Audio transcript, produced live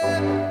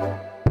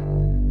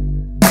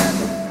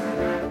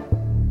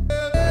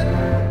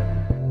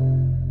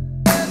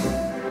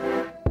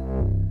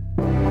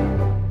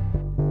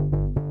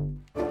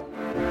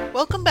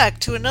Welcome back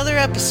to another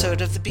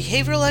episode of the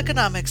Behavioral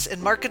Economics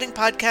and Marketing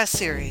Podcast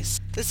series.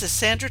 This is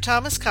Sandra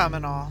Thomas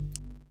Comenall.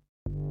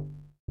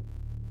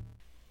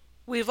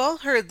 We've all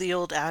heard the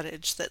old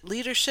adage that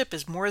leadership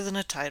is more than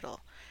a title.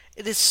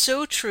 It is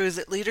so true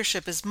that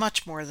leadership is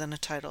much more than a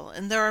title,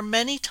 and there are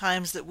many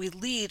times that we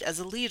lead as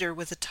a leader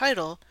with a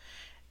title,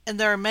 and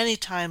there are many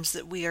times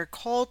that we are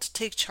called to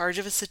take charge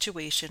of a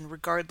situation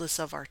regardless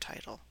of our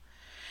title.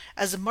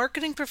 As a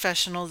marketing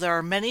professional, there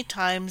are many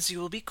times you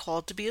will be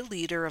called to be a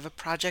leader of a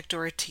project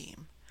or a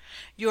team.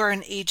 You are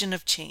an agent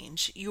of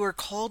change. You are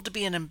called to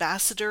be an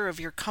ambassador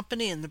of your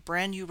company and the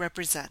brand you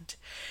represent.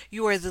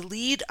 You are the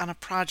lead on a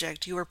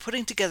project. You are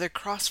putting together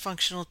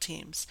cross-functional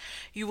teams.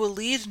 You will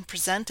lead and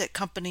present at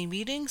company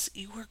meetings.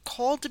 You are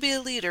called to be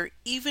a leader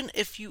even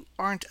if you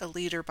aren't a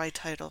leader by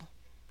title.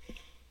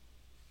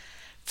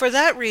 For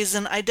that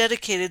reason, I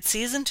dedicated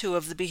Season 2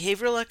 of the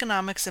Behavioral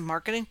Economics and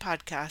Marketing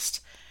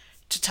Podcast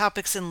to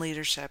topics in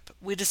leadership.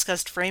 We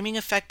discussed framing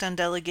effect on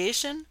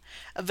delegation,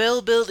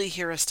 availability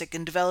heuristic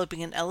in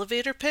developing an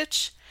elevator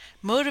pitch,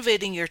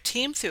 motivating your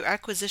team through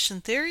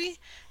acquisition theory,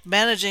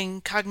 managing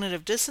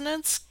cognitive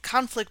dissonance,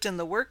 conflict in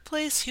the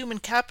workplace, human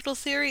capital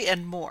theory,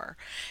 and more.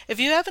 If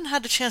you haven't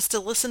had a chance to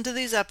listen to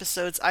these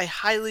episodes, I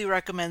highly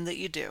recommend that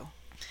you do.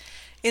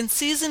 In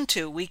Season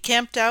 2, we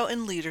camped out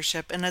in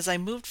leadership, and as I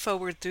moved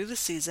forward through the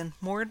season,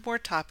 more and more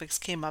topics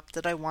came up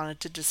that I wanted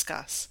to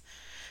discuss.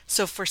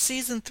 So for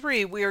Season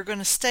 3, we are going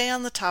to stay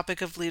on the topic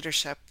of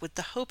leadership with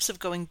the hopes of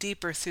going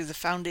deeper through the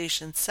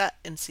foundation set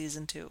in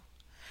Season 2.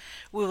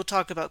 We will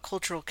talk about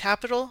cultural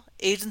capital,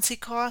 agency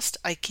cost,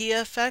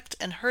 IKEA effect,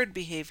 and herd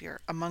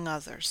behavior, among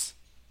others.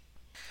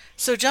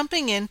 So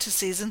jumping into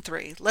Season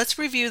 3, let's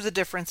review the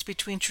difference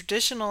between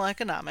traditional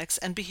economics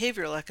and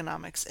behavioral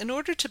economics in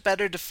order to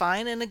better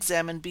define and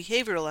examine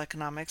behavioral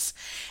economics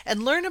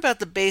and learn about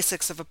the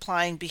basics of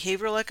applying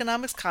behavioral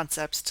economics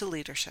concepts to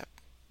leadership.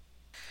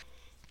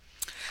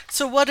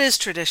 So what is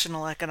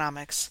traditional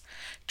economics?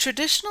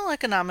 Traditional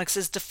economics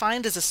is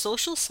defined as a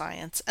social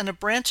science and a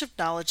branch of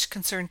knowledge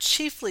concerned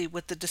chiefly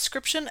with the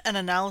description and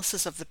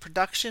analysis of the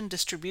production,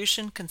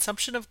 distribution,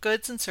 consumption of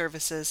goods and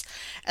services,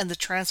 and the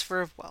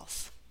transfer of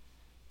wealth.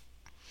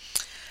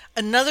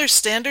 Another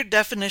standard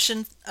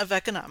definition of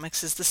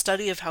economics is the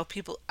study of how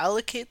people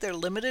allocate their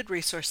limited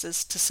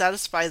resources to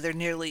satisfy their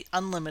nearly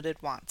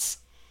unlimited wants.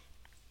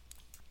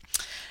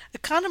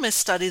 Economists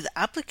study the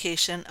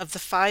application of the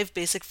 5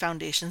 basic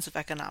foundations of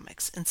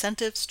economics: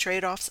 incentives,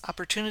 trade-offs,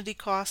 opportunity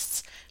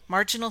costs,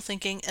 marginal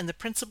thinking, and the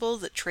principle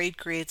that trade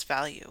creates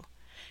value.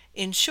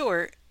 In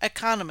short,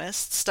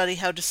 economists study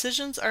how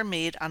decisions are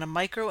made on a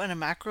micro and a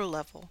macro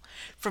level,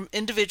 from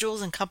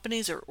individuals and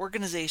companies or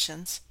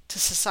organizations to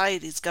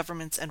societies,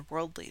 governments, and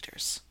world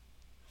leaders.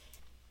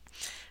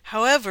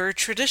 However,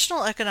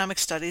 traditional economic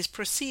studies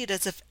proceed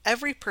as if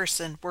every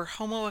person were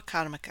Homo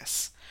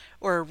economicus,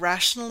 or a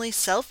rationally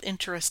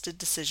self-interested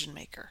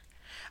decision-maker.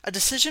 A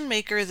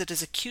decision-maker that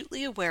is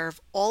acutely aware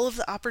of all of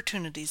the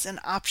opportunities and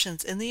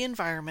options in the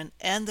environment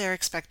and their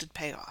expected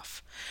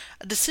payoff.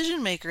 A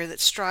decision-maker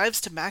that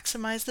strives to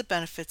maximize the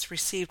benefits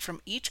received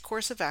from each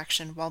course of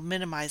action while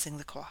minimizing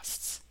the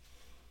costs.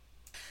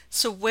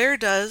 So where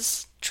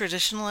does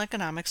traditional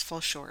economics fall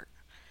short?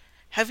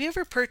 Have you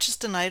ever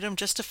purchased an item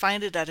just to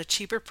find it at a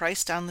cheaper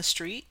price down the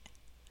street?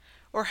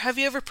 Or have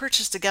you ever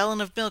purchased a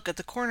gallon of milk at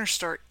the corner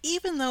store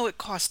even though it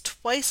cost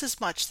twice as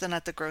much than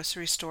at the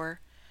grocery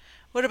store?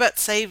 What about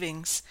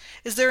savings?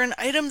 Is there an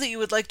item that you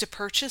would like to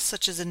purchase,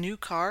 such as a new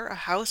car, a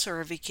house,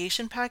 or a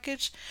vacation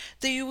package,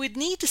 that you would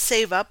need to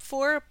save up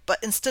for, but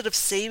instead of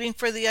saving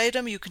for the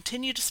item, you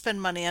continue to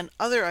spend money on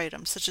other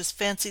items, such as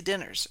fancy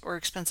dinners or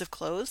expensive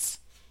clothes?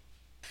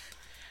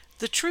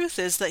 The truth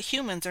is that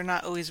humans are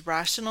not always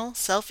rational,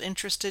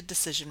 self-interested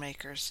decision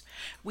makers.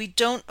 We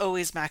don't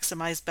always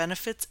maximize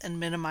benefits and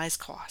minimize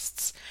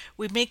costs.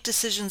 We make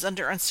decisions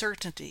under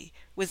uncertainty,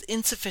 with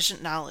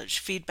insufficient knowledge,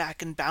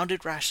 feedback, and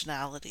bounded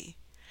rationality.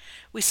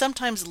 We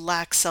sometimes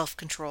lack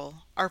self-control.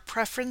 Our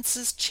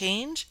preferences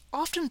change,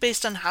 often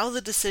based on how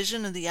the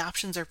decision and the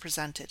options are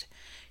presented.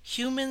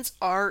 Humans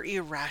are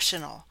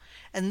irrational,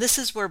 and this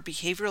is where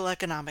behavioral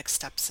economics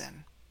steps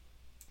in.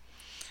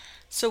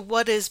 So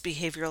what is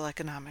behavioral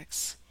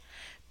economics?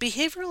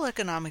 Behavioral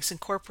economics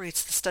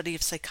incorporates the study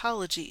of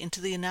psychology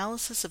into the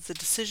analysis of the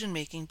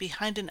decision-making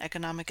behind an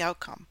economic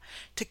outcome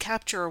to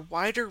capture a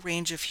wider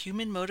range of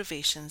human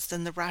motivations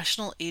than the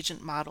rational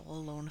agent model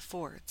alone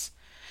affords.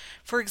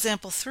 For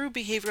example, through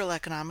behavioral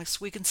economics,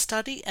 we can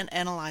study and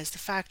analyze the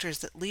factors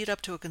that lead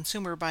up to a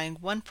consumer buying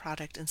one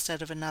product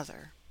instead of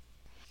another.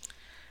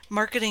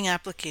 Marketing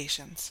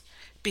applications.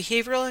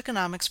 Behavioral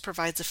economics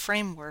provides a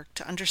framework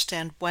to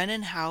understand when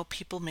and how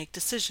people make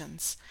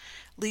decisions.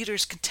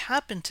 Leaders can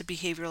tap into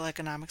behavioral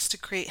economics to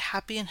create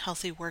happy and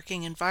healthy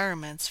working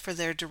environments for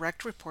their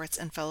direct reports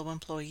and fellow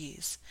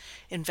employees,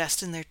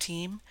 invest in their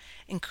team,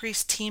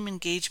 increase team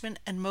engagement,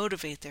 and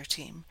motivate their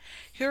team.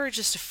 Here are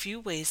just a few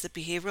ways that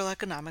behavioral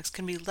economics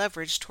can be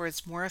leveraged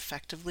towards more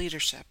effective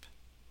leadership.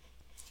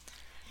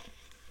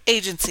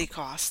 Agency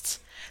costs.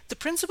 The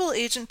principal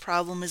agent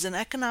problem is an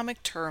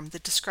economic term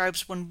that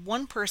describes when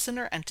one person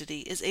or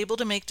entity is able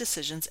to make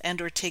decisions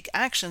and or take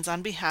actions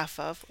on behalf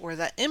of or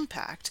that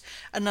impact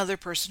another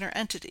person or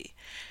entity.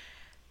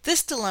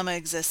 This dilemma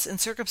exists in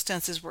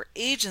circumstances where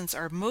agents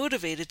are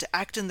motivated to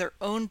act in their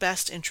own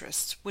best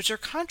interests, which are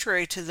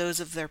contrary to those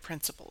of their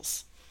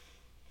principals.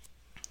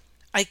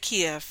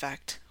 IKEA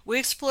effect. We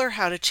explore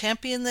how to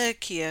champion the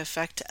IKEA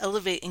effect to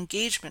elevate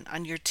engagement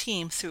on your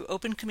team through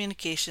open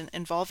communication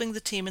involving the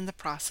team in the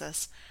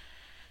process,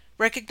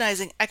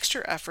 recognizing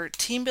extra effort,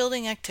 team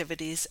building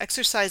activities,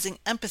 exercising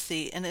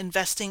empathy, and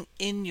investing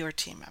in your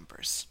team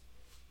members.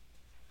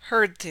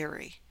 Herd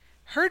theory.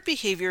 Herd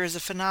behavior is a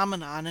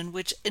phenomenon in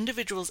which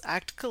individuals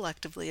act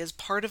collectively as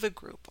part of a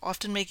group,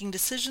 often making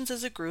decisions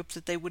as a group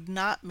that they would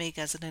not make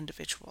as an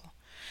individual.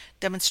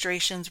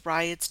 Demonstrations,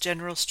 riots,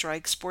 general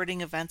strikes,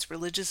 sporting events,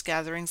 religious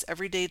gatherings,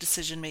 everyday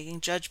decision making,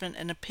 judgment,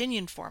 and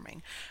opinion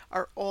forming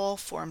are all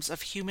forms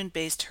of human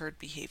based herd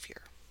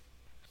behavior.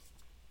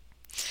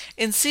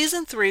 In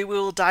Season 3, we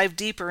will dive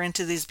deeper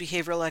into these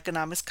behavioral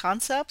economics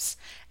concepts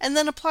and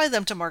then apply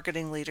them to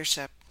marketing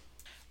leadership.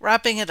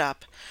 Wrapping it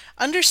up,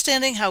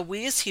 understanding how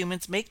we as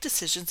humans make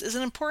decisions is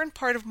an important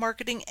part of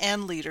marketing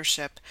and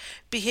leadership.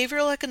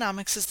 Behavioral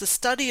economics is the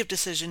study of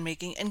decision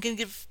making and can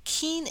give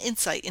keen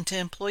insight into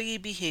employee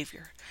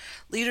behavior.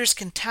 Leaders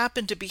can tap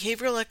into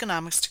behavioral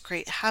economics to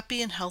create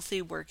happy and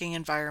healthy working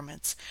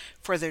environments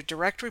for their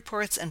direct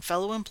reports and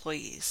fellow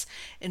employees,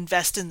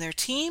 invest in their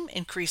team,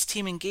 increase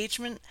team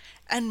engagement,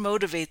 and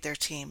motivate their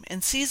team.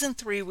 In Season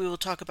 3, we will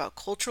talk about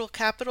cultural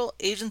capital,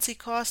 agency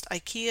cost,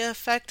 IKEA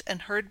effect,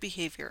 and herd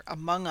behavior,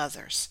 among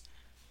others.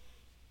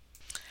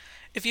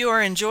 If you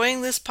are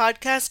enjoying this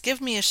podcast,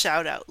 give me a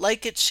shout out.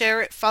 Like it, share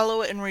it,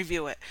 follow it, and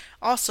review it.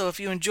 Also, if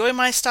you enjoy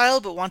my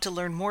style but want to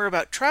learn more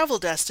about travel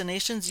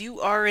destinations, you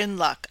are in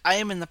luck. I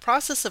am in the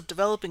process of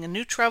developing a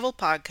new travel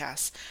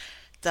podcast,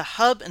 the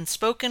Hub and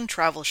Spoken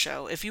Travel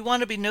Show. If you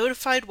want to be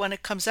notified when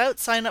it comes out,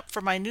 sign up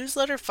for my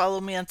newsletter,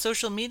 follow me on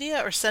social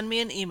media, or send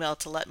me an email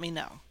to let me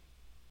know.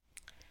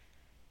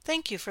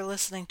 Thank you for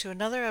listening to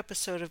another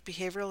episode of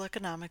Behavioral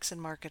Economics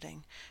and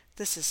Marketing.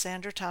 This is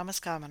Sandra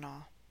Thomas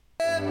Kamenal.